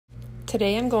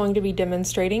Today I'm going to be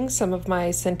demonstrating some of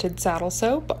my scented saddle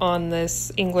soap on this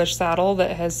English saddle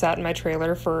that has sat in my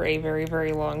trailer for a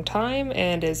very long time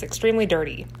and is extremely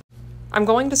dirty. I'm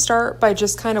going to start by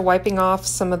just kind of wiping off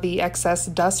some of the excess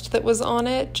dust that was on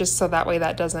it, just so that way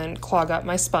that doesn't clog up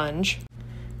my sponge.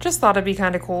 Just thought it'd be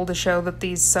kind of cool to show that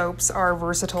these soaps are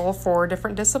versatile for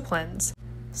different disciplines.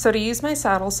 So to use my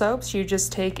saddle soaps, you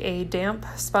just take a damp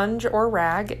sponge or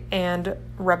rag and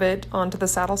rub it onto the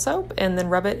saddle soap and then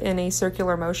rub it in a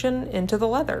circular motion into the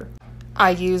leather.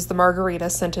 I use the Margarita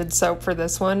scented soap for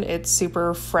this one. It's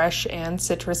super fresh and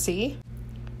citrusy.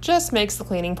 Just makes the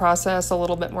cleaning process a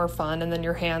little bit more fun, and then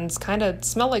your hands kind of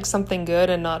smell like something good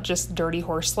and not just dirty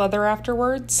horse leather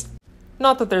afterwards.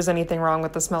 Not that there's anything wrong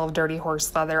with the smell of dirty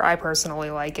horse leather, I personally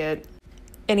like it.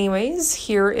 Anyways,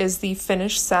 here is the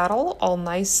finished saddle, all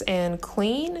nice and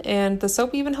clean, and the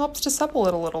soap even helps to supple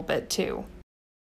it a little bit too.